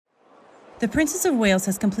The Princess of Wales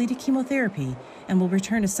has completed chemotherapy and will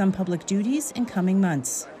return to some public duties in coming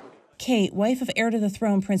months. Kate, wife of heir to the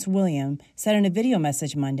throne Prince William, said in a video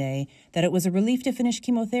message Monday that it was a relief to finish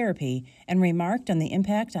chemotherapy and remarked on the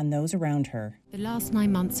impact on those around her. The last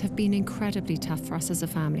 9 months have been incredibly tough for us as a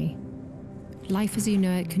family. Life as you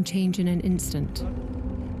know it can change in an instant,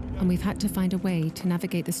 and we've had to find a way to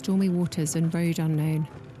navigate the stormy waters and road unknown.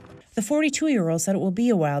 The 42-year-old said it will be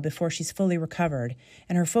a while before she's fully recovered,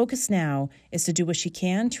 and her focus now is to do what she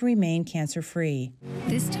can to remain cancer-free.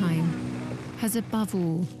 This time has above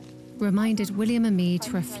all reminded William and me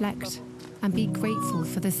to reflect and be grateful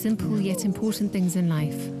for the simple yet important things in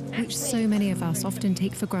life, which so many of us often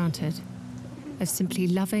take for granted, of simply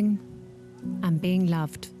loving and being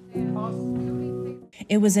loved.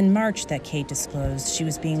 It was in March that Kate disclosed she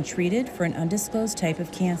was being treated for an undisclosed type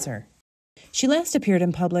of cancer. She last appeared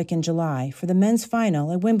in public in July for the men's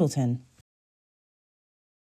final at Wimbledon.